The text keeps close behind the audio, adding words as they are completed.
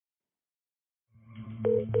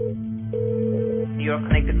you're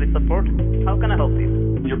connected with support. How can I help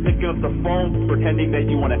you? You're picking up the phone pretending that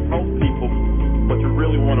you want to help people, but you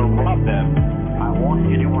really want to rob them. I want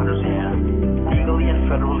you to understand, legally and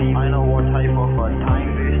federally, I know what type of a time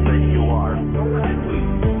waster you are. Go ahead, please.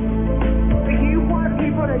 Do you want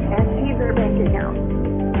people to empty their bank account?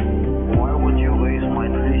 Why would you waste my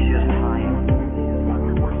precious time?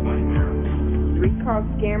 We call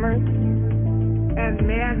scammers. And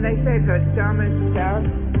man, they say the dumbest stuff.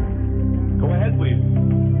 Go ahead, please.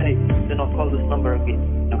 Hey, do not call this number again.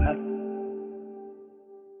 Okay?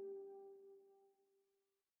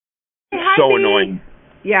 Hi, So B. annoying.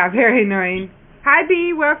 Yeah, very annoying. Hi,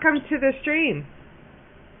 B. Welcome to the stream.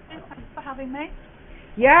 Thanks for having me.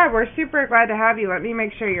 Yeah, we're super glad to have you. Let me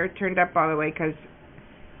make sure you're turned up all the way because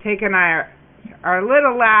Take and I are a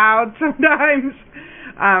little loud sometimes.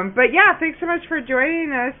 But yeah, thanks so much for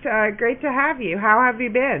joining us. Great to have you. How have you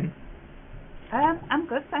been? I'm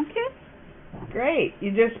good, thank you. Great.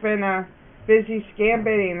 You just been busy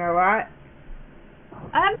scambaiting a lot?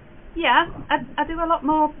 Yeah, I do a lot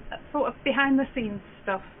more sort of behind the scenes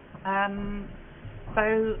stuff.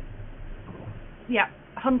 So, yeah,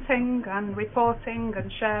 hunting and reporting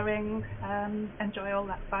and sharing. Enjoy all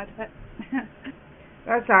that side of it.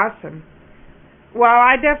 That's awesome. Well,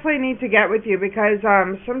 I definitely need to get with you because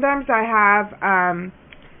sometimes I have,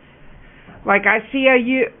 I see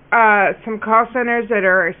some call centers that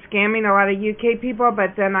are scamming a lot of UK people,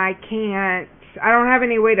 but then I don't have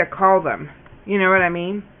any way to call them. You know what I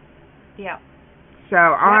mean? Yeah. So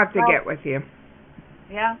I'll have to get with you.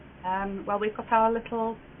 Yeah. Well, we've got our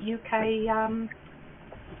little UK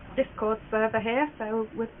Discord server here, so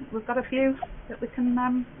we've got a few that we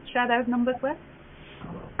can share those numbers with.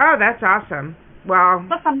 Oh, that's awesome. Well,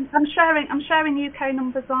 plus I'm sharing UK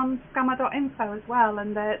numbers on Scammer.info as well,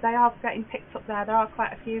 and they are getting picked up there. There are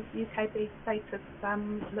quite a few UK-based status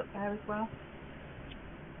look there as well.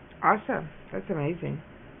 Awesome. That's amazing.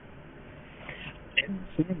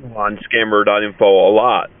 On Scammer.info a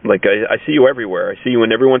lot. Like I see you everywhere. I see you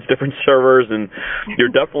in everyone's different servers, and you're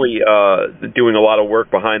definitely doing a lot of work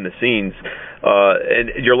behind the scenes.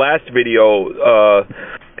 And your last video,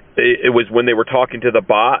 it was when they were talking to the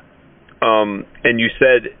bot. And you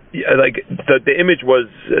said, like, the image was,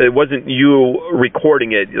 it wasn't you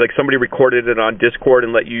recording it, like somebody recorded it on Discord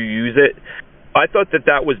and let you use it. I thought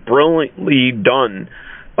that was brilliantly done.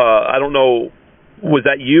 I don't know, was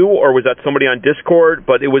that you or was that somebody on Discord?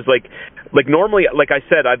 But it was like normally, like I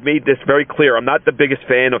said, I've made this very clear. I'm not the biggest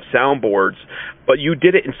fan of soundboards, but you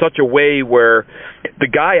did it in such a way where the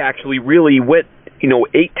guy actually really went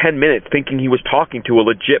 8-10 minutes thinking he was talking to a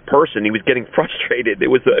legit person. He was getting frustrated.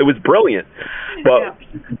 It was brilliant. But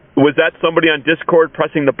was that somebody on Discord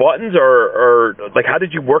pressing the buttons, or like how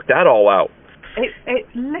did you work that all out? It's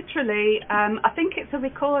literally, I think it's a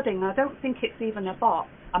recording. I don't think it's even a bot.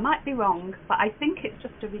 I might be wrong, but I think it's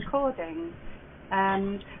just a recording.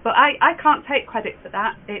 But I can't take credit for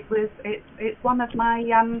that. It's one of my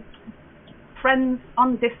friends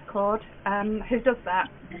on Discord who does that.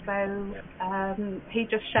 So he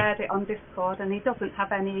just shared it on Discord, and he doesn't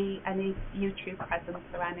have any YouTube presence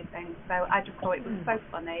or anything. So I just thought it was so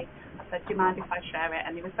funny. I said, do you mind if I share it?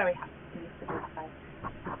 And he was very happy for me to do so.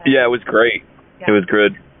 Yeah, it was great. Yeah. It was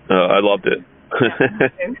good. I loved it.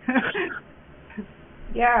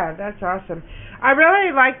 Yeah, that's awesome. I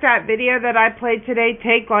really like that video that I played today.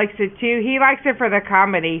 Take likes it too. He likes it for the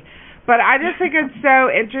comedy. But I just think it's so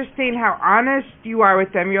interesting how honest you are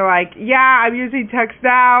with them. You're like, yeah, I'm using text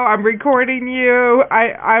now. I'm recording you.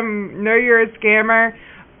 I know you're a scammer.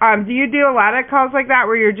 Do you do a lot of calls like that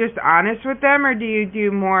where you're just honest with them, or do you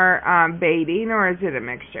do more baiting, or is it a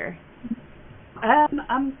mixture?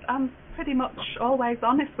 I'm pretty much always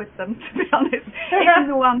honest with them, to be honest. Even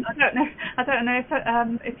the one I don't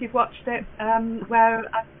know if you've watched it, where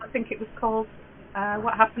I think it was called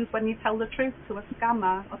What Happens When You Tell the Truth to a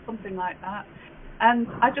Scammer or something like that. And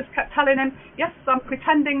I just kept telling him, yes, I'm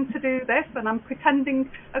pretending to do this, and I'm pretending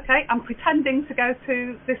to go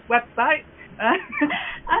to this website.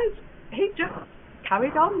 And he just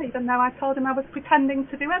carried on, even though I told him I was pretending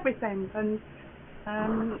to do everything. And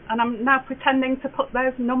I'm now pretending to put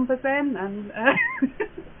those numbers in. And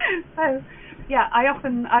so, yeah,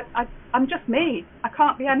 I'm just me. I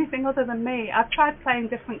can't be anything other than me. I've tried playing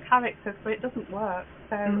different characters, but it doesn't work.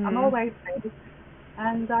 So I'm always me.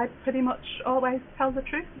 And I pretty much always tell the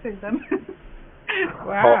truth to them.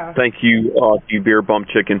 Wow. Oh, thank you, you beer bump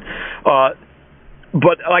chicken.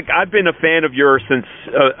 But like, I've been a fan of yours since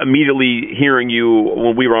immediately hearing you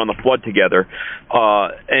when we were on the flood together.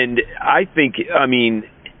 And I think, I mean,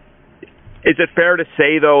 is it fair to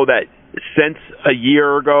say though that since a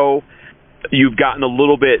year ago, you've gotten a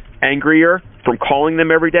little bit angrier from calling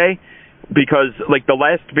them every day? Because like the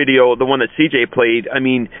last video, the one that CJ played, I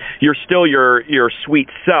mean, you're still your sweet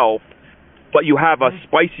self, but you have a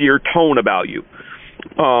spicier tone about you.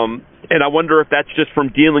 And I wonder if that's just from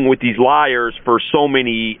dealing with these liars for so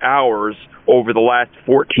many hours over the last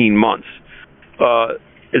 14 months.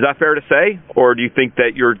 Is that fair to say, or do you think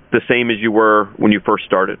that you're the same as you were when you first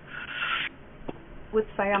started? I would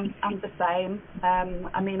say I'm the same.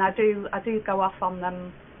 I mean, I do go off on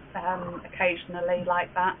them occasionally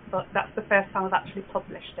like that, but that's the first time I've actually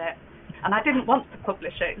published it. And I didn't want to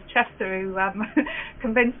publish it. It was Chester who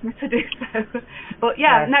convinced me to do so. But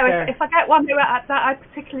yeah, no, if I get one that I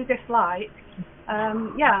particularly dislike,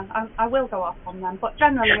 I will go off on them. But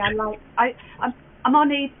generally, I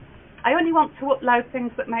only want to upload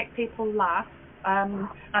things that make people laugh. And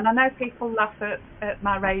I know people laugh at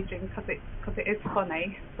my raging because it is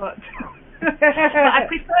funny, but but I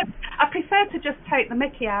prefer to just take the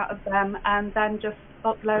mickey out of them and then just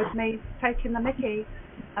upload me taking the mickey.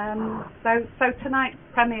 So tonight's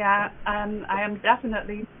premiere, I am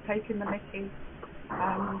definitely taking the mickey.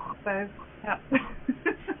 So yeah.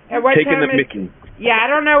 Taking the mickey. Yeah, I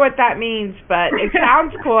don't know what that means, but it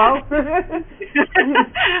sounds cool. I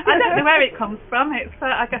don't know where it comes from. It's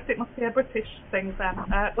I guess it must be a British thing then.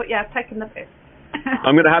 But yeah, taking the piss.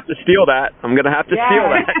 I'm gonna have to steal that. Steal that.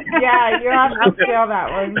 Yeah, you have to steal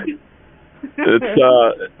that one.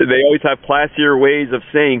 It's they always have classier ways of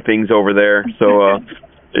saying things over there. So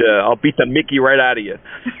yeah, I'll beat the Mickey right out of you.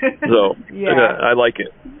 So I like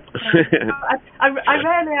it. I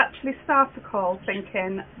rarely actually start a call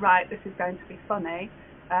thinking, right, this is going to be funny.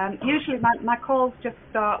 Usually my calls just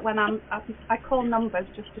start when I call numbers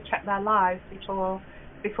just to check their lives before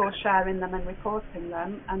sharing them and reporting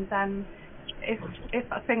them, and then if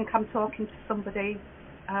I think I'm talking to somebody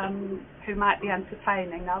who might be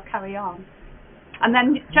entertaining, I'll carry on. And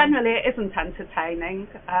then generally it isn't entertaining.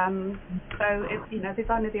 So there's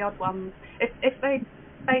only the odd ones. If they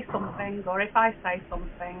say something, or if I say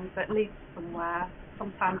something that leads somewhere,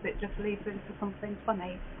 sometimes it just leads into something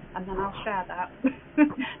funny, and then I'll share that.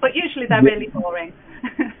 But usually they're really boring.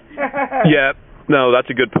 Yeah. No, that's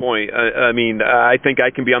a good point. I mean, I think I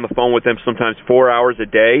can be on the phone with them sometimes 4 hours a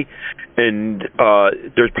day, and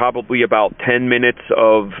there's probably about 10 minutes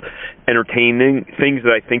of entertaining things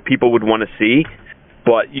that I think people would want to see,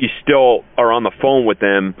 but you still are on the phone with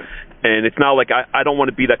them, and it's not like I don't want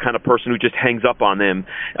to be that kind of person who just hangs up on them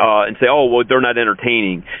and say, oh, well, they're not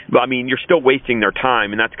entertaining. But, I mean, you're still wasting their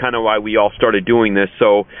time, and that's kind of why we all started doing this.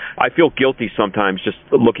 So I feel guilty sometimes just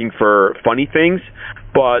looking for funny things,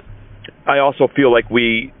 but I also feel like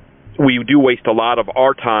we do waste a lot of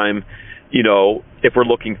our time, if we're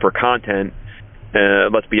looking for content.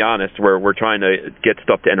 Let's be honest, we're trying to get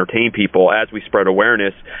stuff to entertain people as we spread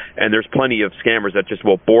awareness, and there's plenty of scammers that just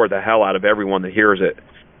will bore the hell out of everyone that hears it.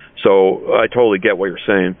 So I totally get what you're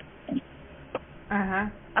saying. I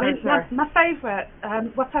mean, my favourite,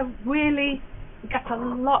 what I really get a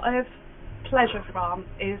lot of pleasure from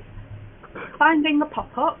is finding the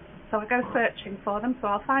pop-up. So I go searching for them. So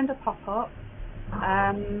I'll find a pop-up.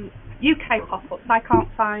 UK pop-ups. I can't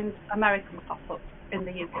find American pop-ups in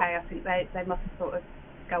the UK. I think they must sort of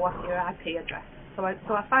go off your IP address. So I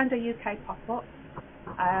find a UK pop-up.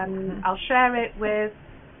 I'll share it with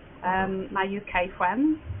my UK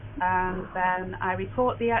friends, and then I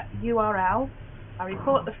report the URL. I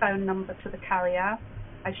report the phone number to the carrier.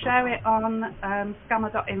 I share it on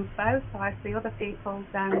scammer.info, so I see other people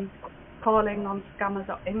then calling on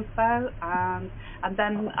scammer.info, and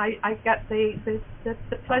then I get the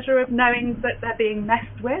pleasure of knowing that they're being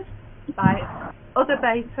messed with by other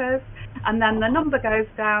baiters, and then the number goes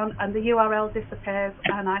down and the URL disappears,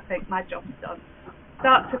 and I think my job's done.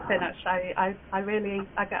 Start to finish, I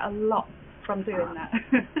get a lot from doing that.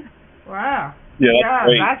 Wow. Yeah,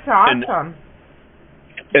 that's awesome.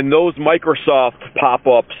 And those Microsoft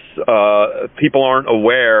pop-ups, people aren't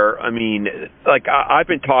aware. I mean, like I've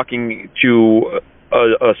been talking to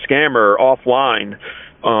a scammer offline,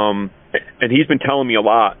 and he's been telling me a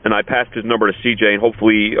lot. And I passed his number to CJ, and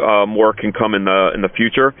hopefully more can come in the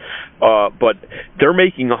future. But they're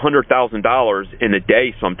making $100,000 in a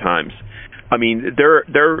day sometimes. I mean,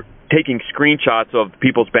 they're taking screenshots of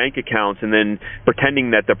people's bank accounts and then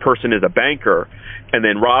pretending that the person is a banker, and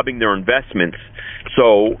then robbing their investments.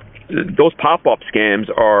 So those pop-up scams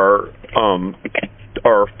are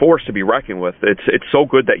a force to be reckoned with. It's so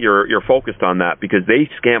good that you're focused on that, because they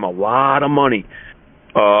scam a lot of money.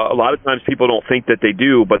 A lot of times people don't think that they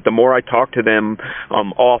do, but the more I talk to them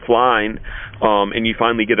offline, and you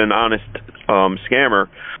finally get an honest scammer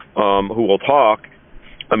who will talk,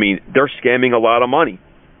 I mean, they're scamming a lot of money.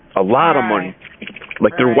 A lot of money.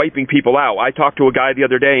 Like they're wiping people out. I talked to a guy the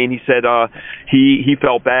other day, and he said he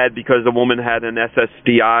felt bad because a woman had an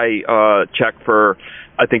SSDI check for,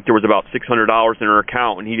 I think there was about $600 in her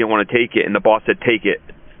account, and he didn't want to take it. And the boss said, "Take it.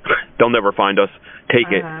 They'll never find us.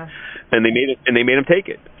 Take it." And they made it. And they made him take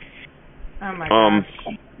it. Oh my gosh.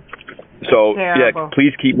 So terrible. Yeah,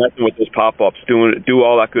 please keep messing with those pop-ups. Do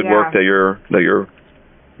all that good work that you're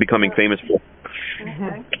becoming famous for.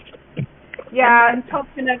 Okay. Yeah. And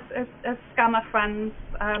talking of scammer friends,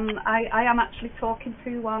 I am actually talking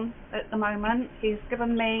to one at the moment. He's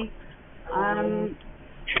given me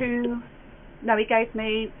he gave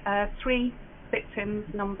me 3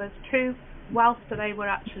 victims' numbers, 2 whilst they were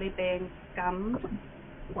actually being scammed.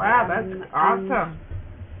 Wow, that's awesome.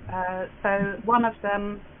 So one of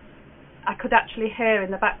them, I could actually hear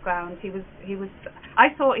in the background. He was. I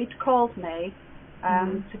thought he'd called me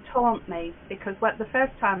to taunt me, because the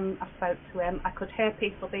first time I spoke to him, I could hear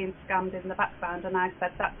people being scammed in the background, and I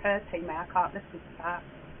said, "That's hurting me. I can't listen to that."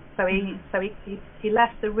 So he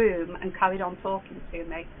left the room and carried on talking to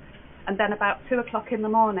me. And then about 2 o'clock in the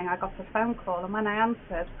morning, I got a phone call, and when I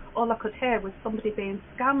answered, all I could hear was somebody being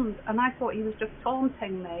scammed, and I thought he was just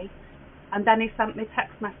taunting me. And then he sent me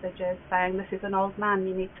text messages saying, "This is an old man,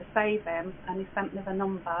 you need to save him," and he sent me the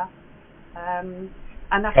number. And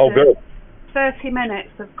after 30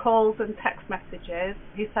 minutes of calls and text messages,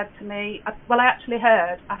 he said to me, I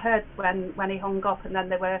heard when he hung up, and then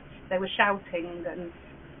they were shouting, and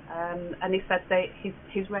he said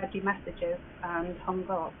he's read your messages and hung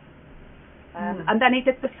up. And then he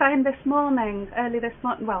did the same this morning,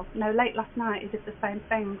 late last night. He did the same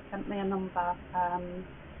thing, sent me a number.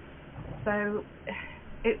 So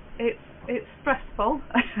it's stressful.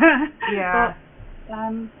 Yeah.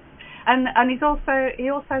 But, and he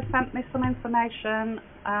also sent me some information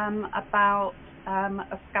about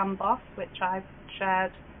a scam boss, which I've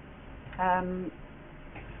shared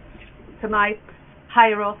to my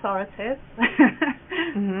higher authorities.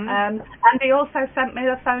 And he also sent me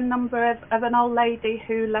the phone number of an old lady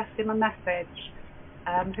who left him a message,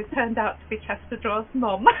 who turned out to be Chester Draw's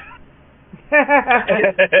mum. So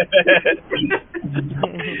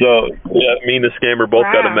yeah, me and the scammer both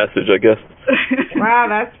got a message, I guess. Wow,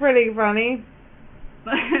 that's pretty funny.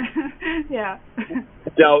 Yeah.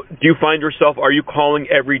 Now, do you find yourself, are you calling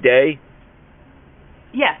every day?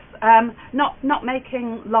 Yes. Not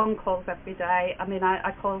making long calls every day. I mean,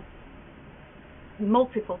 I call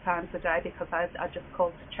multiple times a day, because I just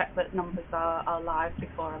call to check that numbers are live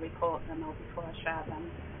before I report them or before I share them.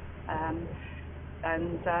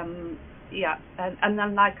 And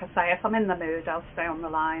then, like I say, if I'm in the mood, I'll stay on the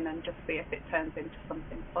line and just see if it turns into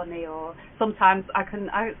something funny. Or sometimes I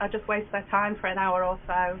just waste their time for an hour or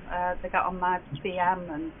so. They get on my DM,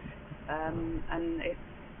 and it's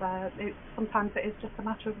sometimes it is just a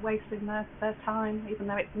matter of wasting their time, even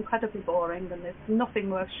though it's incredibly boring and there's nothing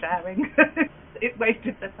worth sharing. It's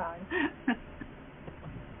wasted their time.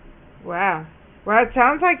 Wow. Well, it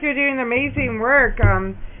sounds like you're doing amazing work.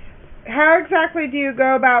 How exactly do you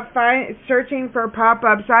go about searching for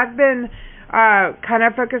pop-ups? I've been kind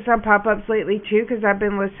of focused on pop-ups lately too, because I've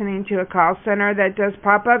been listening to a call center that does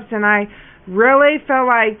pop-ups, and I really feel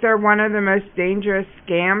like they're one of the most dangerous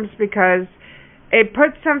scams, because it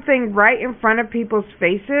puts something right in front of people's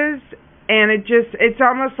faces, and it's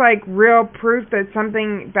almost like real proof that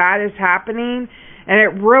something bad is happening, and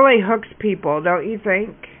it really hooks people, don't you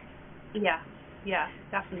think? Yeah,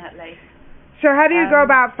 definitely. So how do you go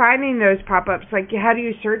about finding those pop-ups? Like, how do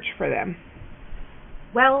you search for them?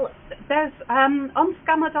 Well, there's on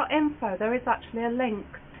scammer.info there is actually a link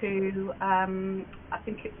to I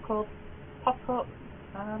think it's called pop-up.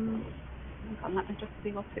 Let me just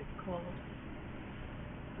see what it's called.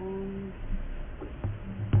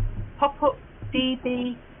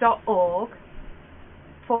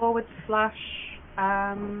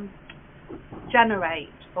 popupdb.org/generate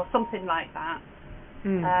or something like that.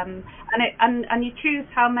 And you choose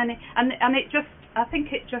how many, and it just, I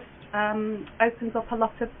think it just opens up a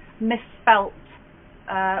lot of misspelt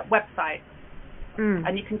websites,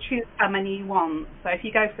 and you can choose how many you want. So if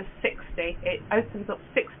you go for 60, it opens up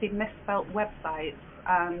 60 misspelt websites,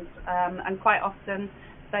 and quite often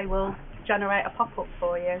they will generate a pop-up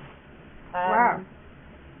for you. Wow.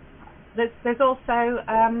 There's also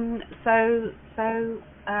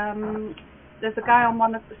there's a guy on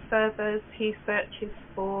one of the servers. He searches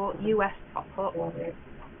for US pop-up,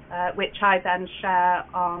 which I then share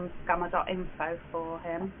on scammer.info for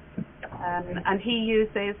him, and he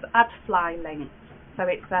uses AdFly links. So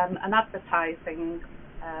it's an advertising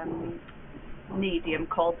medium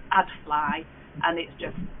called AdFly, and it's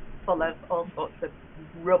just full of all sorts of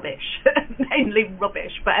rubbish, mainly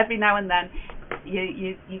rubbish, but every now and then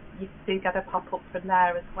you do get a pop-up from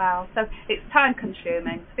there as well. So it's time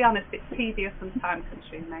consuming. To be honest, it's tedious and time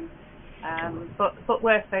consuming, but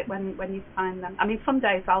worth it when you find them. I mean, some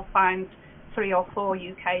days I'll find 3 or 4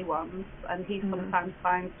 UK ones, and he sometimes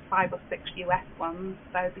finds 5 or 6 US ones.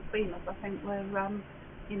 So between us, I think we're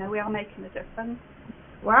we are making a difference.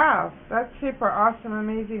 Wow, that's super awesome,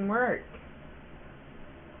 amazing work.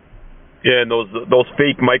 Yeah, and those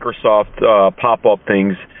fake Microsoft pop-up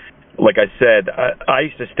things, like I said, I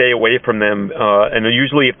used to stay away from them, and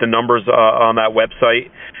usually if the number's on that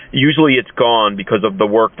website, usually it's gone because of the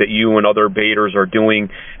work that you and other baiters are doing.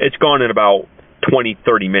 It's gone in about 20,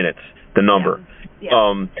 30 minutes, the number.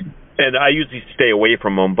 Yeah. And I usually stay away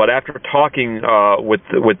from them, but after talking with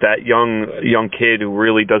that young kid who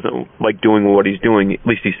really doesn't like doing what he's doing, at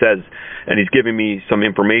least he says, and he's giving me some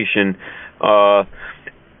information,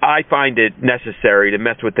 I find it necessary to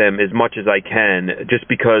mess with them as much as I can, just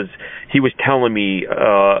because he was telling me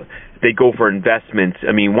they go for investments.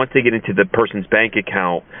 I mean, once they get into the person's bank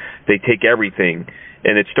account, they take everything.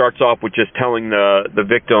 And it starts off with just telling the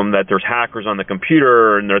victim that there's hackers on the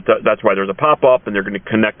computer, and that's why there's a pop-up, and they're going to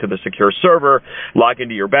connect to the secure server, log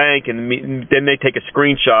into your bank, and then they take a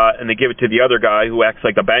screenshot and they give it to the other guy who acts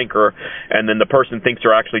like a banker, and then the person thinks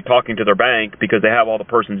they're actually talking to their bank because they have all the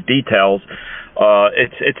person's details.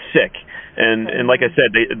 It's sick. And like I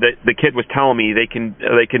said, the kid was telling me they can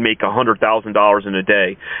make $100,000 in a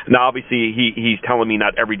day. Now, obviously, he's telling me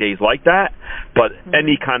not every day is like that, but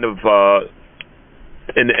any kind of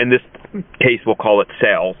in this case, we'll call it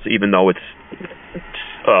sales, even though it's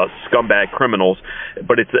scumbag criminals.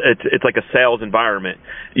 But it's like a sales environment.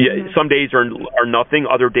 Yeah, some days are nothing,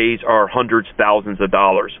 other days are hundreds, thousands of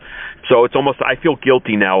dollars. So it's almost, I feel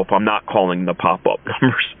guilty now if I'm not calling the pop-up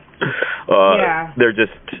numbers. They're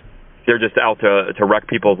just out to wreck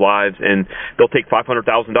people's lives, and they'll take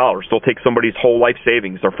 $500,000. They'll take somebody's whole life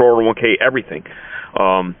savings, their 401k, everything.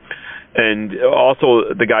 And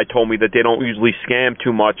also, the guy told me that they don't usually scam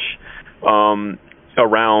too much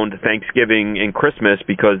around Thanksgiving and Christmas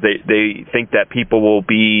because they think that people will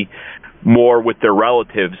be more with their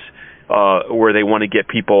relatives where they want to get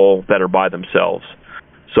people that are by themselves.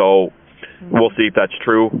 So we'll see if that's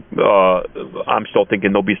true. I'm still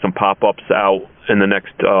thinking there'll be some pop-ups out in the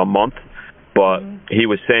next month. But he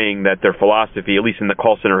was saying that their philosophy, at least in the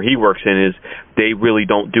call center he works in, is they really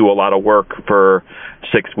don't do a lot of work for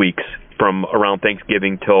 6 weeks from around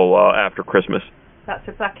Thanksgiving till after Christmas. That's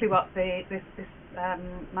exactly what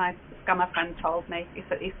my scammer friend told me. He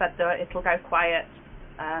said that it'll go quiet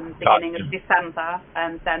beginning of December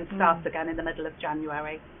and then start again in the middle of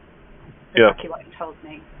January. That's exactly what he told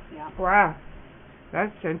me. Yeah. Wow,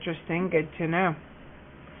 that's interesting. Good to know.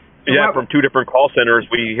 So from 2 different call centers,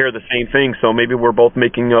 we hear the same thing. So maybe we're both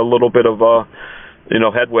making a little bit of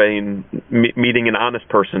headway in meeting an honest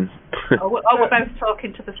person. We're both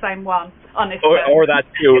talking to the same one, honest. Or that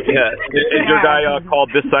too. Yeah. Is your guy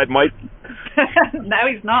called This Side Mike? No,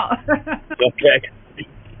 he's not. Okay.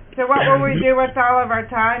 So what will we do with all of our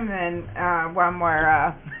time then when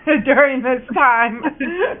we're during this time?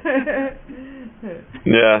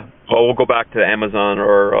 Yeah. Well, we'll go back to Amazon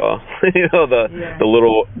or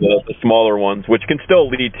the smaller ones, which can still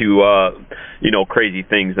lead to crazy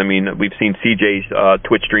things. I mean, we've seen CJ's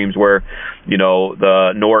Twitch streams where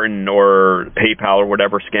the Norton or PayPal or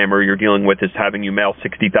whatever scammer you're dealing with is having you mail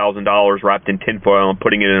 $60,000 wrapped in tinfoil and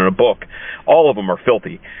putting it in a book. All of them are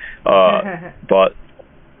filthy, but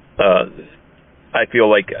I feel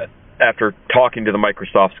like after talking to the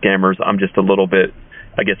Microsoft scammers, I'm just a little bit,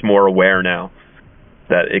 I guess, more aware now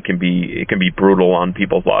that it can be brutal on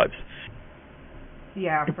people's lives.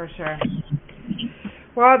 Yeah, for sure.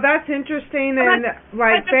 Well, that's interesting, and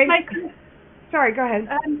sorry, go ahead.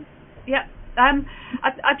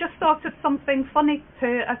 I just thought of something funny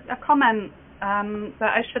a comment that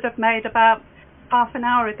I should have made about half an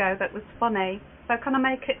hour ago that was funny. So can I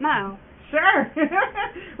make it now? Sure.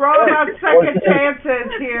 We're all about second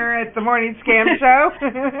chances here at the Morning Scam Show.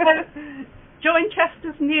 Join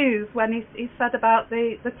Chester's news when he said about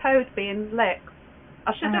the toad being licked.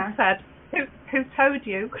 I should have said, who told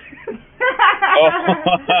you?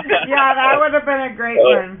 Yeah, that would have been a great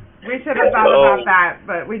one. We should have thought about that,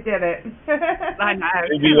 but we did it. I know.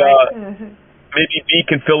 Maybe B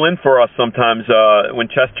can fill in for us sometimes when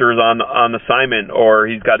Chester's on assignment or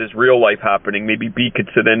he's got his real life happening. Maybe B could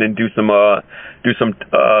sit in and do some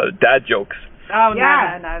dad jokes. Oh,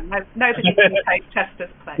 no. Nobody can take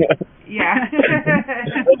Chester's place. Yeah.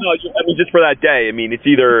 Well, no, I mean, just for that day. I mean, it's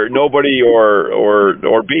either nobody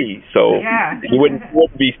or B. So he wouldn't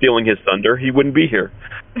be stealing his thunder. He wouldn't be here.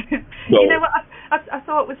 So. You know what? I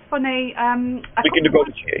thought it was funny. A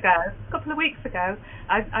couple of weeks ago,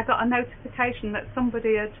 I got a notification that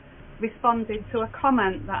somebody had responded to a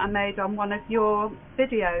comment that I made on one of your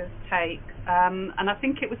videos, Take, and I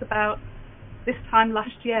think it was about this time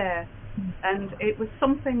last year, and it was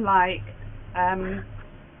something like, I'm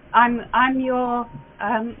your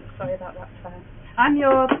sorry about that phone. I'm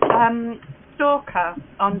your stalker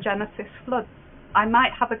on Genesis Flood. I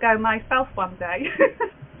might have a go myself one day.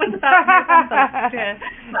 I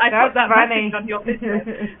That's put that funny. message on your video.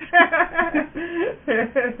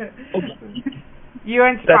 You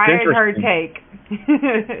inspired her, Take.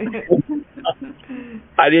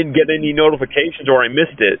 I didn't get any notifications, or I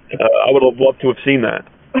missed it. I would have loved to have seen that.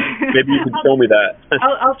 Maybe you can show me that.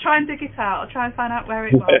 I'll try and dig it out. I'll try and find out where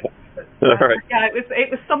it was. But, all right. Yeah, it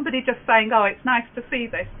was somebody just saying, "Oh, it's nice to see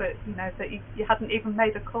this," but that you hadn't even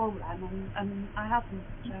made a call then, and I haven't.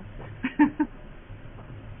 So.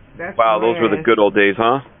 That's wow, those were the good old days,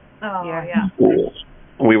 huh? Oh yeah.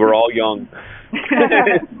 We were all young.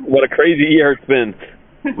 What a crazy year it's been.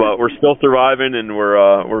 But we're still surviving, and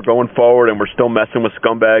we're going forward, and we're still messing with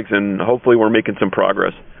scumbags, and hopefully we're making some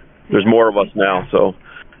progress. There's more of us now, so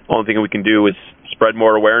the only thing we can do is spread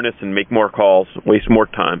more awareness and make more calls, waste more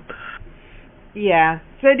time. Yeah.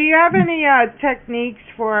 So do you have any techniques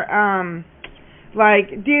for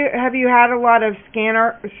have you had a lot of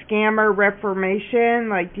scammer reformation?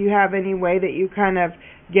 Like, do you have any way that you kind of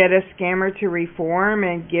get a scammer to reform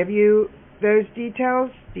and give you those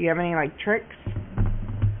details? Do you have any tricks?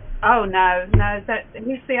 Oh no.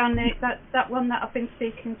 He's the only that one that I've been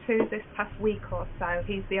speaking to this past week or so.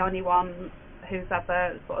 He's the only one who's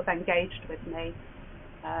ever sort of engaged with me,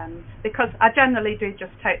 because I generally do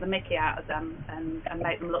just take the mickey out of them and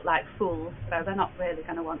make them look like fools. So they're not really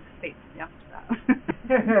going to want to speak to me after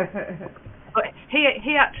that. But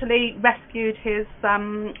he actually rescued his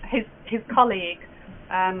colleague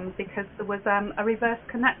because there was a reverse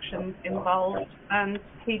connection involved, and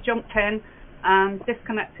he jumped in and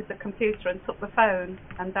disconnected the computer and took the phone,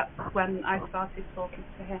 and that's when I started talking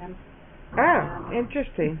to him. Oh,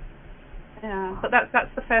 interesting. Yeah, but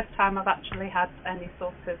that's the first time I've actually had any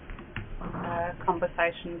sort of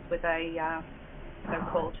conversations with a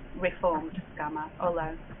so-called reformed scammer,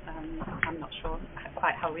 although I'm not sure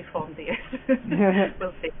quite how reformed he is.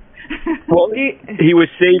 We'll see. Well, he was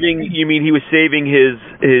saving. You mean he was saving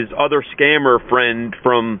his other scammer friend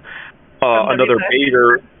from another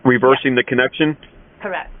baiter reversing the connection?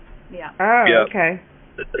 Correct. Yeah. Oh, yeah. Okay.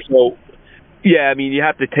 So, yeah, I mean, you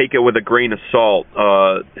have to take it with a grain of salt.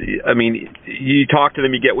 I mean, you talk to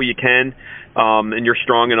them, you get what you can, and you're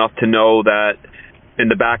strong enough to know that in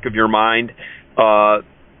the back of your mind,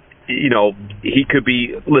 he could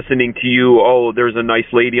be listening to you. Oh, there's a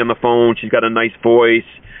nice lady on the phone. She's got a nice voice.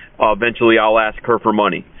 Eventually, I'll ask her for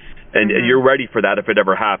money. And you're ready for that if it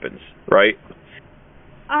ever happens, right?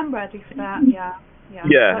 I'm ready for that, yeah.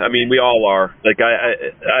 Yeah, I mean, we all are. Like,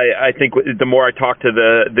 I think the more I talk to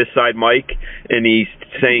this side Mike, and he's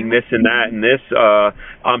saying this and that and this,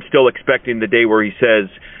 I'm still expecting the day where he says,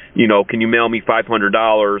 can you mail me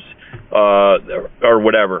 $500 or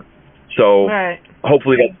whatever. So right.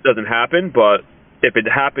 Hopefully that doesn't happen, but if it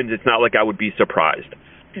happens, it's not like I would be surprised.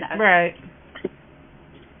 No. Right.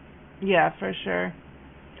 Yeah, for sure.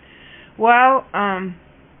 Well,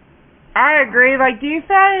 I agree. Do you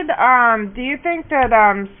think that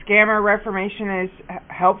scammer reformation is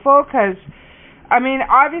helpful? Because, I mean,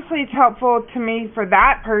 obviously it's helpful to me for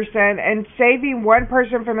that person and saving one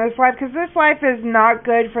person from this life, because this life is not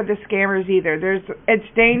good for the scammers either. It's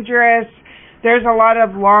dangerous. There's a lot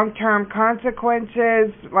of long-term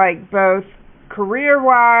consequences, both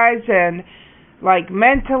career-wise and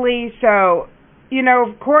mentally. So,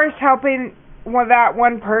 of course, helping that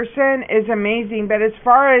one person is amazing, but as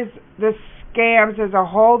far as the scams as a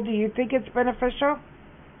whole, do you think it's beneficial?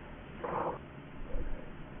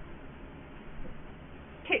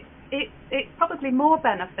 It's probably more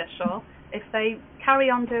beneficial if they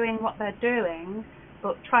carry on doing what they're doing,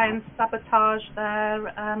 but try and sabotage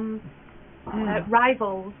their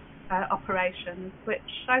rivals' operations, which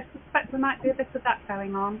I suspect there might be a bit of that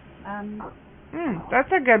going on.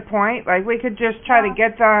 That's a good point. We could just try to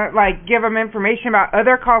get give them information about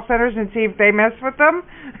other call centers and see if they mess with them.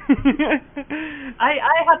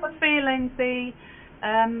 I have a feeling the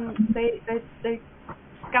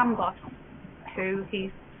scam boss who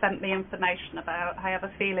he sent me information about, I have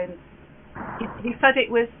a feeling he said it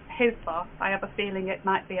was his boss. I have a feeling it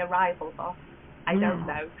might be a rival boss. I don't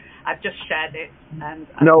know. I've just shared it, and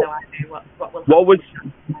I have no idea what will happen.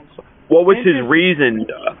 What was his reason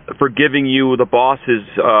for giving you the boss's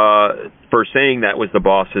for saying that was the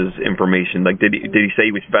boss's information? Like, did he say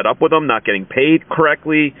he was fed up with them not getting paid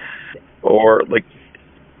correctly, or like?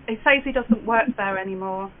 He says he doesn't work there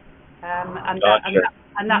anymore, and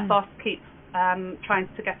that boss keeps trying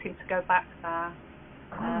to get him to go back there.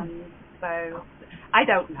 So I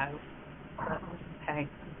don't know. But, okay.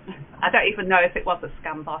 I don't even know if it was a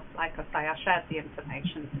scam boss. Like I say, I shared the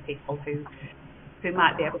information to people who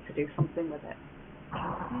might be able to do something with it.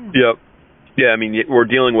 Yep. Yeah, I mean, we're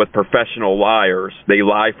dealing with professional liars. They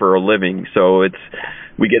lie for a living, so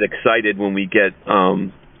we get excited when we get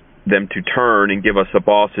them to turn and give us a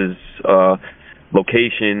boss's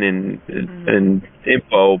location and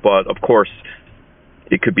info. But of course,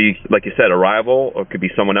 it could be, like you said, a rival, or it could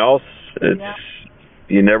be someone else.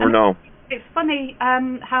 You never know. It's funny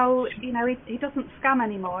how, you know, he doesn't scam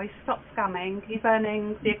anymore. He's stopped scamming. He's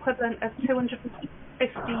earning the equivalent of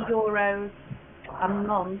 €250 a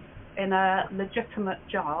month in a legitimate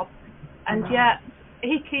job, and yet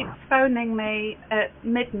he keeps phoning me at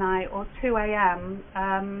midnight or 2 a.m.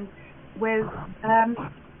 With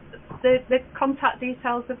the contact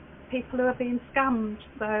details of people who are being scammed.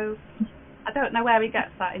 So I don't know where he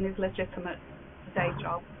gets that in his legitimate day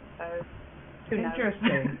job. So who knows?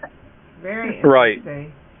 Interesting. Very interesting. Right.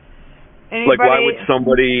 Anybody? Like, why would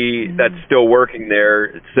somebody that's still working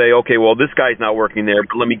there say, okay, well, this guy's not working there,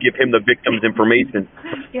 but let me give him the victim's information?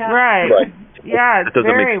 Yeah. Right. Yeah, it's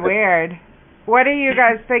very weird. What do you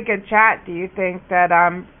guys think in chat? Do you think that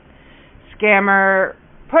scammer...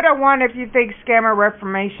 Put a 1 if you think scammer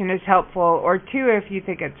reformation is helpful, or 2 if you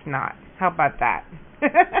think it's not. How about that?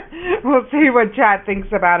 We'll see what chat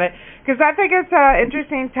thinks about it. Because I think it's an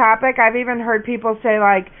interesting topic. I've even heard people say,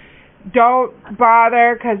 like, don't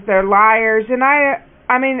bother because they're liars. And I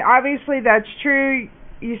mean, obviously that's true.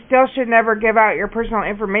 You still should never give out your personal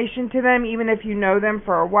information to them, even if you know them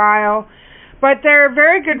for a while. But they're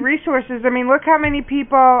very good resources. I mean, look how many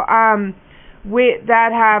people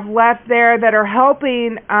that have left there that are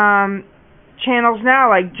helping channels now,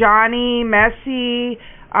 like Johnny, Messi,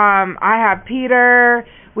 I have Peter,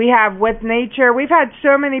 we have With Nature. We've had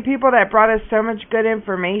so many people that brought us so much good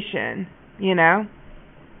information, you know?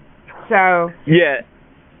 So yeah,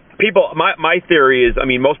 people. My theory is, I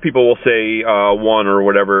mean, most people will say 1 or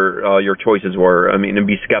whatever your choices were. I mean, and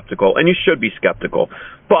be skeptical, and you should be skeptical.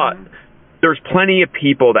 But there's plenty of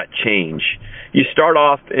people that change. You start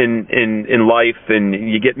off in life and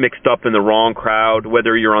you get mixed up in the wrong crowd,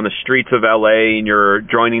 whether you're on the streets of LA and you're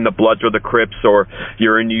joining the Bloods or the Crips, or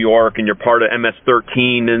you're in New York and you're part of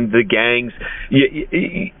MS-13 and the gangs.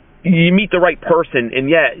 You meet the right person, and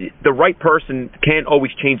the right person can't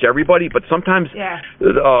always change everybody, but sometimes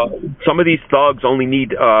some of these thugs only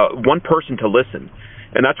need one person to listen,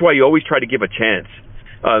 and that's why you always try to give a chance.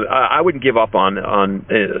 I wouldn't give up on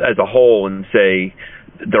as a whole and say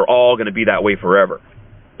they're all going to be that way forever.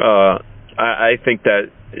 I think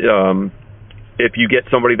that if you get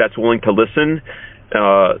somebody that's willing to listen,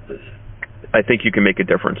 I think you can make a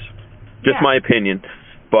difference. Just my opinion,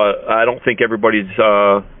 but I don't think everybody's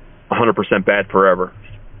 100% bad forever.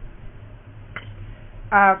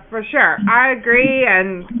 For sure. I agree,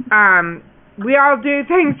 and we all do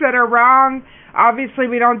things that are wrong. Obviously,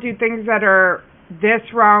 we don't do things that are this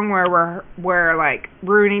wrong where we're like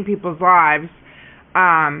ruining people's lives.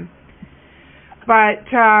 But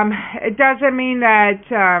it doesn't mean that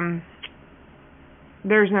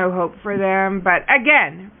there's no hope for them. But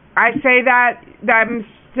again, I say that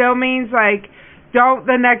still means, like, don't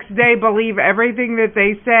the next day believe everything that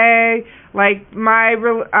they say. Like,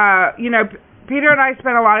 Peter and I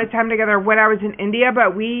spent a lot of time together when I was in India,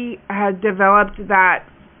 but we had developed that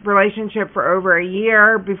relationship for over a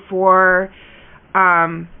year before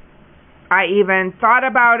I even thought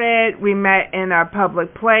about it. We met in a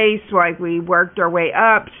public place, like we worked our way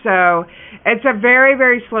up. So it's a very,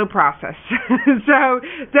 very slow process. So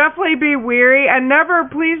definitely be wary, and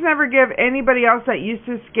please never give anybody else that used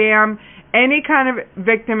to scam any kind of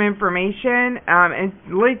victim information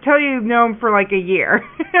until you've known for like a year.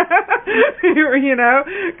 You know,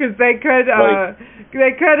 because they could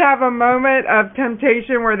have a moment of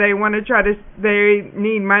temptation where they want to they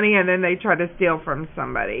need money and then they try to steal from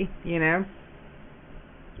somebody, you know?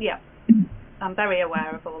 Yeah, I'm very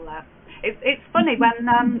aware of all that. It's funny when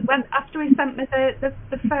after he sent me the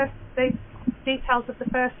details of the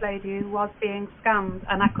first lady who was being scammed,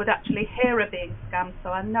 and I could actually hear her being scammed, so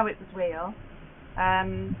I know it was real.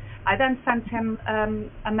 I then sent him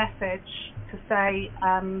a message to say,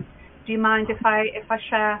 do you mind if I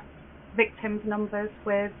share victims' numbers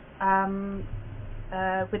with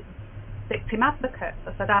victim advocates?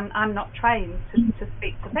 I said, I'm not trained to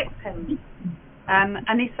speak to victims.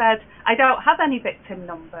 And he said, I don't have any victim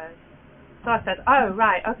numbers. So I said, oh,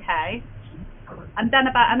 right, okay. And then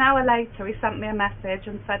about an hour later, he sent me a message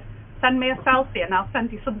and said, send me a selfie and I'll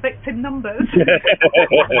send you some victim numbers.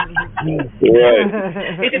 Right.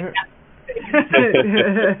 He didn't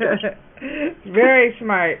Very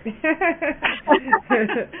smart.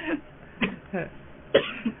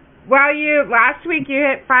 Well, last week you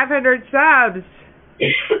hit 500 subs.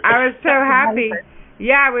 I was so happy.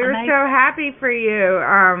 Yeah, we were so happy for you.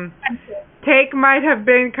 Take might have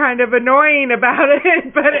been kind of annoying about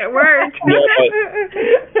it, but it worked.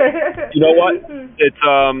 Yeah, you know what? It's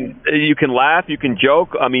you can laugh, you can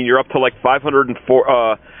joke. I mean, you're up to like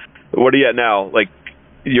 504. What are you at now? Like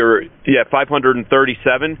you're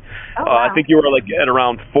 537. Oh, wow. I think you were like at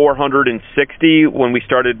around 460 when we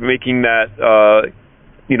started making that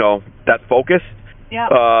that focus.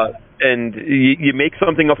 Yeah. And you make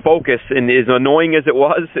something a focus, and as annoying as it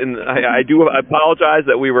was, and I apologize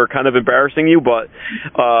that we were kind of embarrassing you, but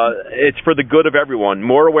it's for the good of everyone.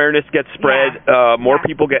 More awareness gets spread, more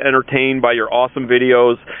people get entertained by your awesome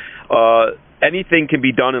videos. Anything can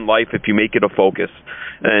be done in life if you make it a focus,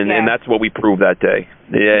 and that's what we proved that day.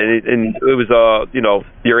 Yeah, and it was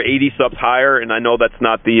you're 80 subs higher, and I know that's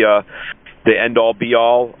not the end all be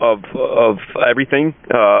all of everything,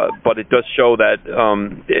 but it does show that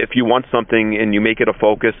if you want something and you make it a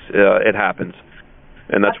focus, it happens,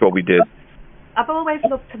 and that's what we did. I've always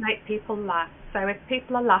loved to make people laugh. So if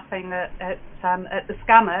people are laughing at the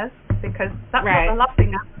scammers, because that's what they're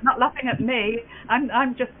laughing at, not laughing at me.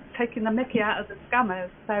 I'm just taking the mickey out of the scammers.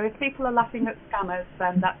 So if people are laughing at scammers,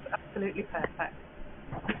 then that's absolutely perfect.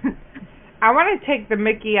 I want to take the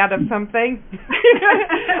Mickey out of something.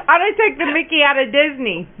 I want to take the Mickey out of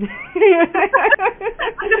Disney. I'm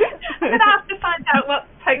going to have to find out where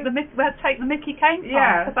Take the Mickey came from,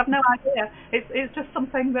 because I've no idea. It's just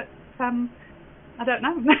something that I don't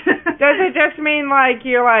know. Does it just mean like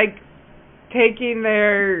you're like taking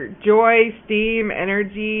their joy, steam,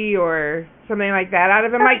 energy, or something like that out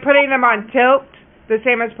of them, like putting them on tilt? The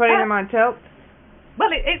same as putting them on tilt? Well,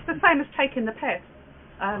 it's the same as taking the piss.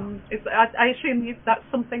 I assume that's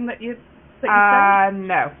something that you say?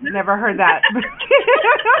 No, never heard that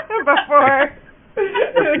before.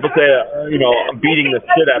 People say, I'm beating the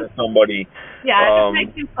shit out of somebody. Yeah, just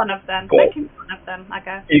making fun of them. Cool. Making fun of them, I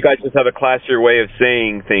guess. You guys just have a classier way of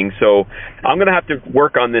saying things, so I'm going to have to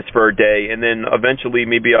work on this for a day, and then eventually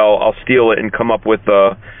maybe I'll steal it and come up with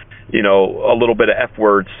a little bit of F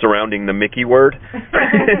words surrounding the Mickey word.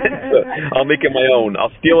 So I'll make it my own.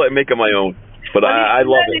 I'll steal it and make it my own. But I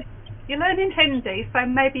love it. You're learning Hindi, so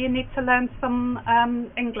maybe you need to learn some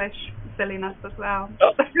English silliness as well.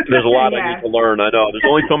 There's a lot I need to learn. I know. There's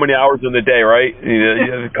only so many hours in the day, right? You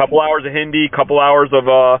have a couple hours of Hindi, a couple hours of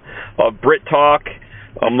Brit talk.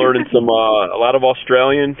 I'm learning a lot of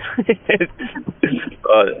Australian.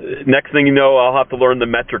 Next thing you know, I'll have to learn the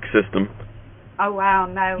metric system. Oh wow,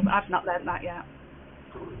 no, I've not learned that yet.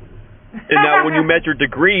 And now, when you measure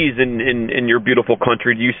degrees in your beautiful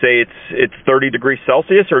country, do you say it's 30 degrees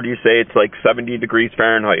Celsius, or do you say it's like 70 degrees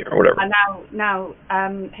Fahrenheit or whatever? Now,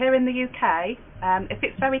 here in the UK, if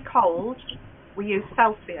it's very cold, we use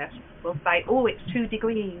Celsius. We'll say, oh, it's 2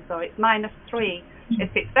 degrees, or it's -3.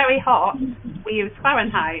 If it's very hot, we use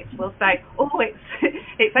Fahrenheit. We'll say, oh,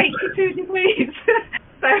 it's 82 degrees.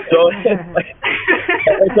 So it's like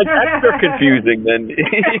extra confusing then.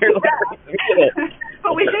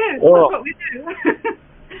 But we do. That's what we do.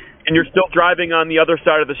 And you're still driving on the other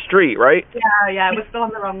side of the street, right? Yeah, we're still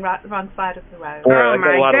on the wrong side of the road. Oh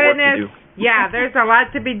my goodness. Yeah, there's a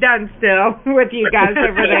lot to be done still with you guys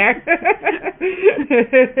over there.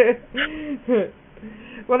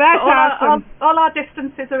 Well, that's awesome. All our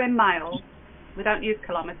distances are in miles. We don't use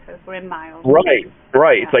kilometers. We're in miles. Right.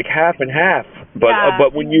 Yeah. It's like half and half.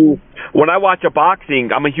 But when I watch a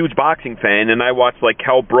boxing, I'm a huge boxing fan, and I watch like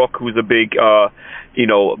Kell Brook, who's a big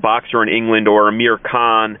boxer in England, or Amir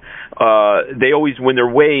Khan. They always, when they're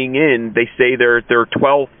weighing in, they say they're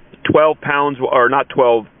 12 pounds, or not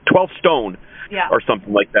 12 stone, or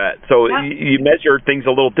something like that. So you measure things a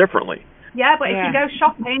little differently. Yeah, but if you go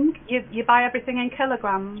shopping, you buy everything in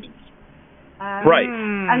kilograms. Right.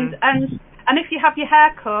 And if you have your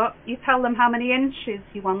hair cut, you tell them how many inches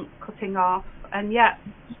you want cutting off, and yet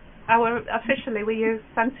officially we use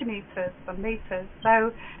centimeters and meters.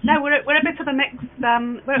 So no, we're a bit of a mixed.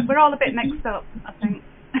 We're all a bit mixed up, I think.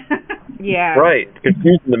 Yeah. Right.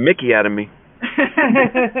 Confusing the Mickey out of me.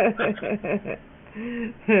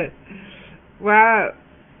 Well,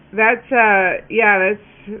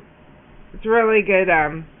 it's really good.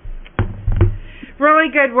 Really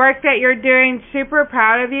good work that you're doing. Super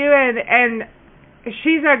proud of you, and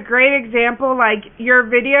she's a great example. Like, your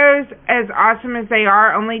videos, as awesome as they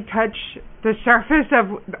are, only touch the surface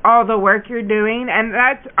of all the work you're doing, and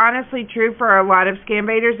that's honestly true for a lot of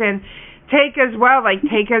Scambaiters, and Take as well. Like,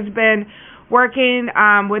 Take has been working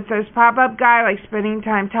with this pop-up guy, like spending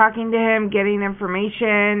time talking to him, getting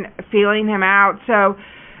information, feeling him out. So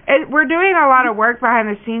we're doing a lot of work behind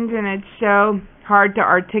the scenes, and it's so hard to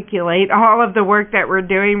articulate all of the work that we're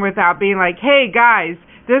doing without being like, hey guys,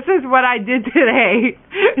 this is what I did today.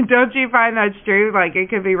 Don't you find that's true? Like, it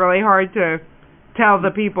could be really hard to tell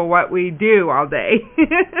the people what we do all day.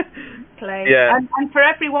 Yeah. And for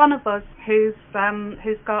every one of us who's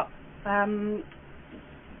got a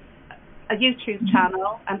YouTube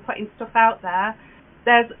channel and putting stuff out there,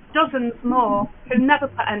 there's dozens more who never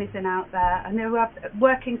put anything out there and who are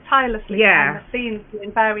working tirelessly behind the scenes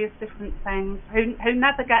doing various different things, who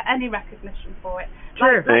never get any recognition for it.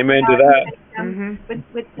 True. Like, amen to that.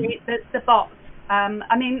 With the bots.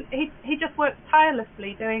 I mean, he just works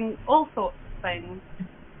tirelessly doing all sorts of things.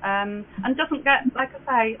 And doesn't get, like I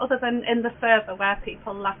say, other than in the server where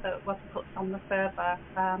people laugh at what's put on the server.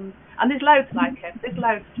 And there's loads like him. There's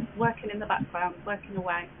loads just working in the background, working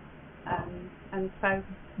away. And so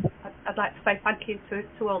I'd like to say thank you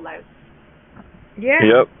to all those. Yeah.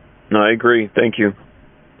 Yep. No, I agree. Thank you.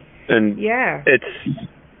 And it's,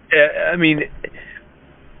 I mean,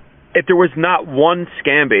 if there was not one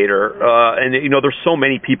Scambaiter, and you know, there's so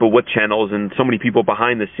many people with channels and so many people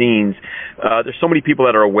behind the scenes, there's so many people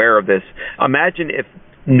that are aware of this. Imagine if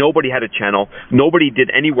nobody had a channel, nobody did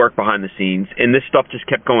any work behind the scenes, and this stuff just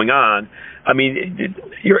kept going on. I mean,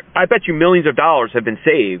 I bet you millions of dollars have been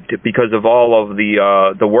saved because of all of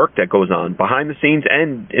the work that goes on behind the scenes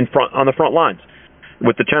and on the front lines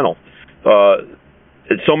with the channel.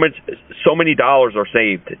 So many dollars are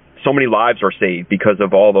saved. So many lives are saved because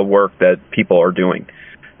of all the work that people are doing.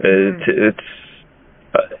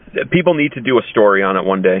 People need to do a story on it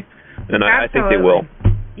one day, and I think they will.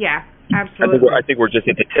 Yeah, absolutely. I think we're just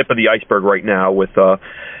at the tip of the iceberg right now with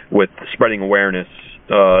spreading awareness.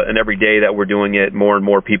 And every day that we're doing it, more and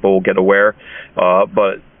more people will get aware.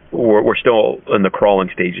 But we're still in the crawling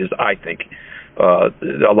stages, I think.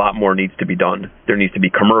 A lot more needs to be done. There needs to be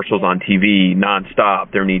commercials on TV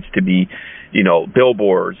nonstop. There needs to be,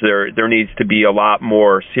 billboards. There needs to be a lot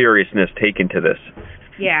more seriousness taken to this.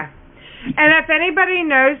 Yeah. And if anybody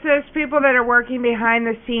knows this, people that are working behind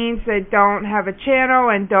the scenes that don't have a channel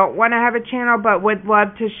and don't want to have a channel but would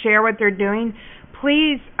love to share what they're doing,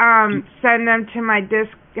 please send them to my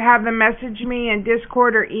have them message me in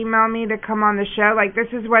Discord or email me to come on the show. Like,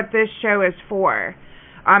 this is what this show is for.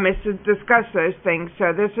 It's to discuss those things.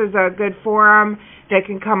 So this is a good forum. They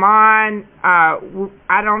can come on.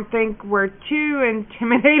 I don't think we're too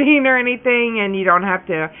intimidating or anything, and you don't have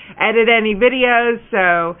to edit any videos.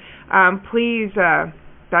 So please,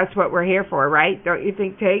 that's what we're here for, right? Don't you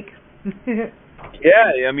think, Take?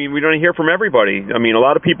 Yeah, I mean, we don't hear from everybody. I mean, a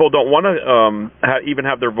lot of people don't want to even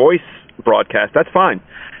have their voice broadcast. That's fine.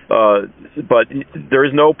 But there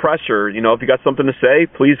is no pressure. If you got something to say,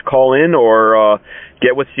 please call in or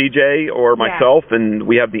get with CJ or myself, and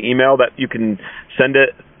we have the email that you can send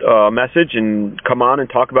a message and come on and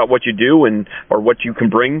talk about what you do or what you can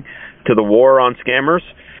bring to the war on scammers.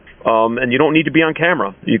 And you don't need to be on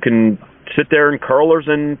camera. You can sit there in curlers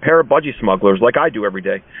and pair of budgie smugglers like I do every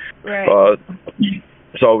day. Right.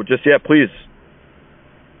 So just, please.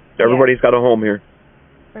 Everybody's got a home here.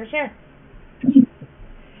 For sure.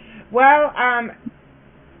 Well,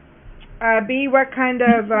 B, what kind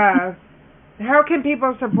of, how can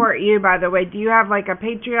people support you, by the way? Do you have, like, a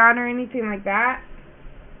Patreon or anything like that?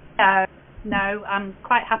 No, I'm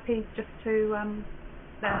quite happy just to,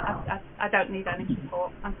 I don't need any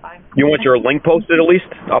support. I'm fine. You want your link posted at least?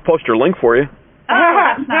 I'll post your link for you.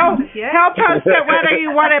 No, he'll post it whether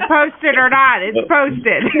you want it posted or not. It's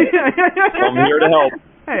posted. I'm here to help.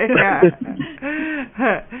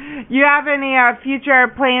 You have any future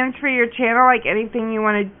plans for your channel, like anything you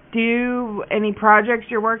want to do, any projects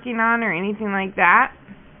you're working on or anything like that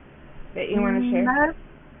you want to share?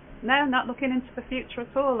 No, not looking into the future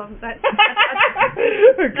at all. Cool.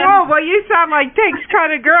 Well, you sound like Take's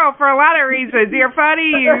kind of girl for a lot of reasons. You're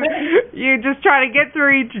funny. You just try to get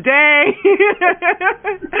through each day.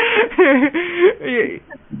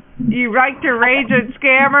 You like to rage at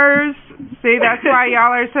scammers. See, that's why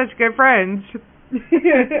y'all are such good friends.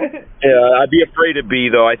 Yeah, I'd be afraid of B,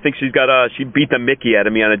 though. I think she beat the Mickey out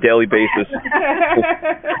of me on a daily basis.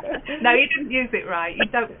 No, you didn't use it right. You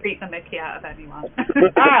don't beat the Mickey out of anyone.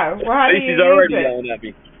 Oh, well, how do you she's use already it? yelling at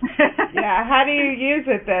me. Yeah, how do you use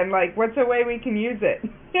it then? Like, what's a way we can use it?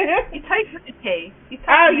 You take the Mickey. You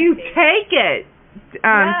take it.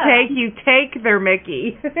 You take their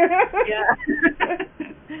Mickey. Yeah.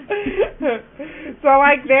 So,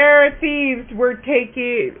 like, they're thieves, we're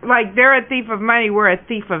taking, like, they're a thief of money, we're a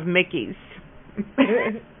thief of Mickeys.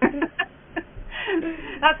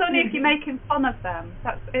 That's only if you're making fun of them.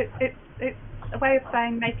 It's a way of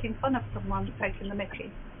saying making fun of someone taking the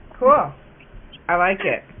Mickey. Cool. I like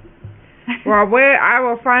it. Well, I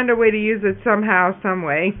will find a way to use it somehow, some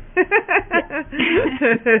way.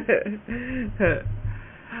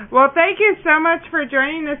 Well, thank you so much for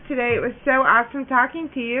joining us today. It was so awesome talking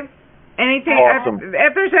to you. Anything? Awesome.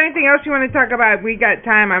 If there's anything else you want to talk about, we got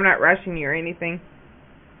time. I'm not rushing you or anything.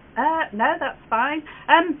 No, that's fine.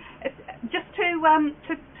 Just to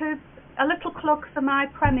a little plug for my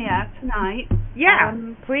premiere tonight. Yeah,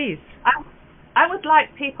 please. I would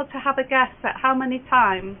like people to have a guess at how many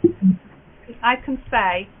times I can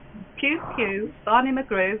say Pew Pew, Barney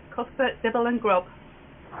McGrew, Cuthbert, Dibble and Grub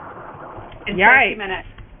in 30 minutes.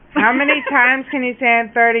 How many times can you say in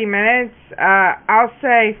 30 minutes? I'll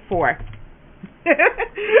say 4.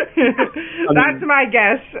 That's my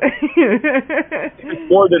guess. If it's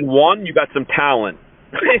more than one, you got some talent.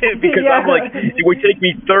 Because I'm like, it would take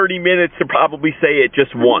me 30 minutes to probably say it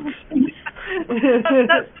just once.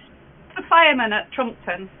 That's the fireman at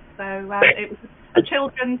Trumpton. So it was a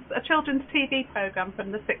children's TV program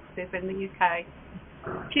from the 60s in the UK.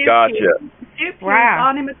 Gotcha. Pew,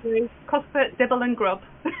 wow. Barney McGrew, Cuthbert, Dibble and Grub.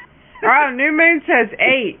 Oh, New Moon says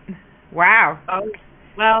 8. Wow. Oh,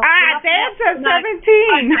 well. Dan says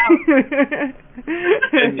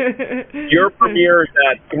 17. Your premiere is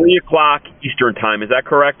at 3 o'clock Eastern time. Is that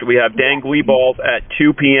correct? We have Dan Gleeballs at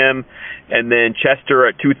 2 p.m. and then Chester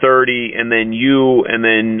at 2:30, and then you, and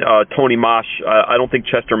then Tony Mosh. I don't think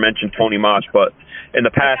Chester mentioned Tony Mosh, but in the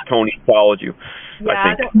past, Tony followed you. Yeah,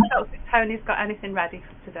 I think. I don't think Tony's got anything ready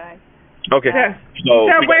for today. Okay. So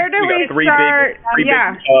where do we start? Three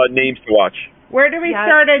big names to watch. Where do we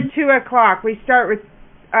start at 2 o'clock? We start with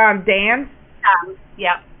Dan?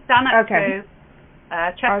 Yeah. Dan at 2,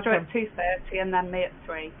 Chester awesome. at 2:30, and then me at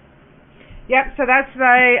 3. Yep, so that's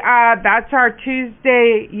that's our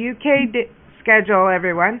Tuesday UK schedule,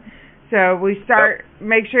 everyone. So we start,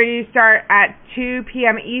 make sure you start at 2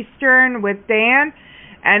 p.m. Eastern with Dan,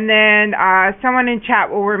 and then someone in chat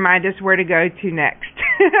will remind us where to go to next.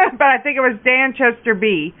 But I think it was Dan, Chester,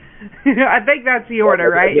 B. I think that's the order,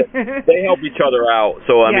 right? They help each other out.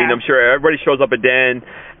 So, I mean, I'm sure everybody shows up at Dan's,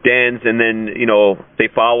 and then, they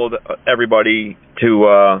followed everybody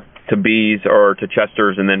to B's or to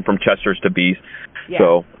Chester's, and then from Chester's to B's. Yeah.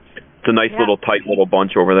 So it's a nice little, tight little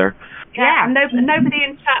bunch over there. Yeah. Nobody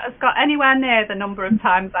in chat has got anywhere near the number of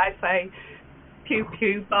times I say Pew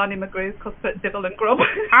Pew, Barney McGrew, Cuthbert, Dibble and Grub.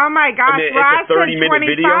 Oh my gosh, it's a 30-minute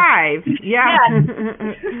video. Yeah.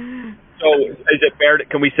 So is it fair?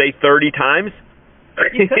 Can we say 30 times? Do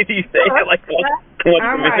you say it like once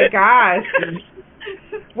oh my gosh.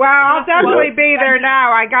 Well, I'll definitely be there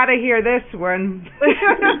now. I got to hear this one. You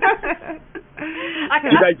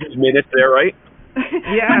guys just minutes there, right?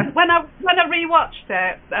 Yeah. When I rewatched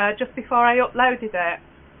it just before I uploaded it,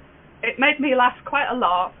 it made me laugh quite a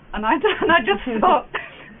lot, and I just thought,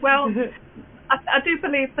 well, I do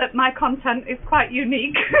believe that my content is quite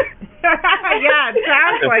unique. Yeah, it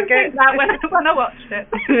sounds like it. That when I watched it.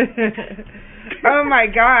 Oh my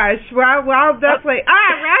gosh! Well, definitely.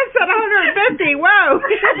 Raz said 150. Whoa!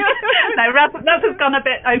 No, Raz has gone a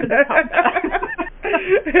bit over the top.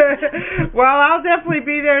 Well, I'll definitely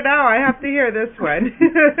be there now. I have to hear this one.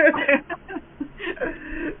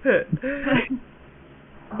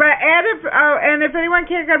 And if anyone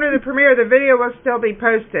can't come to the premiere, the video will still be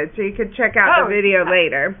posted, so you can check out the video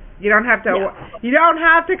later. You don't have to. You don't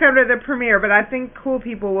have to come to the premiere, but I think cool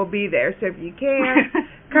people will be there. So if you can,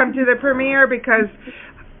 come to the premiere, because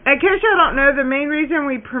in case you don't know, the main reason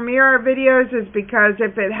we premiere our videos is because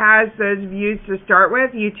if it has those views to start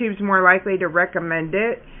with, YouTube's more likely to recommend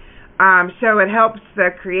it. So it helps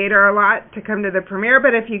the creator a lot to come to the premiere.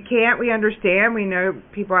 But if you can't, we understand. We know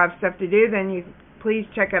people have stuff to do. Then you please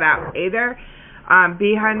check it out. Either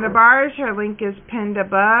Behind the Bars, her link is pinned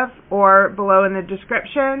above or below in the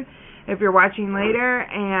description if you're watching later.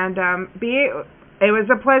 And it was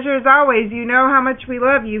a pleasure as always. You know how much we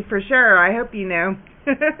love you for sure. I hope you know.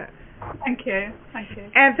 Thank you.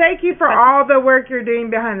 And thank you for all the work you're doing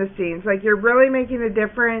behind the scenes. Like, you're really making a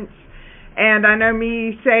difference. And I know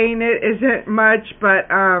me saying it isn't much, but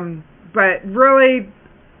really,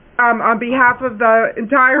 on behalf of the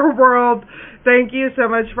entire world, thank you so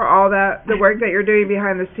much for all the work that you're doing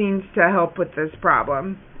behind the scenes to help with this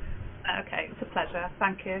problem. Okay, it's a pleasure.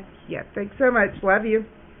 Thank you. Yeah, thanks so much. Love you.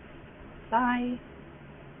 Bye.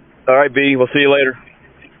 All right, B. We'll see you later.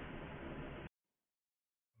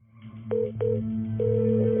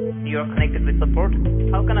 You are connected with support.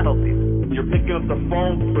 How can I help you? You're picking up the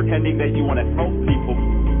phone pretending that you want to help people,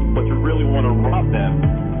 but you really want to rob them.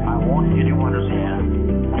 I want you to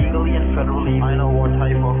understand, legally and federally, I know what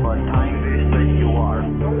type of a time waster you are.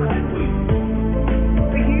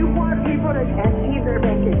 Do you want people to empty their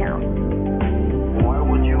bank account? Why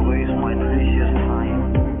would you waste my precious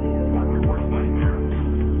time?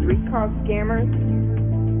 We call scammers.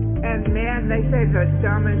 And man, they say the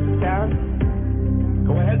dumbest stuff.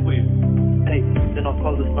 Go ahead, please. Hey, do not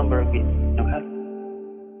call this number again. No help.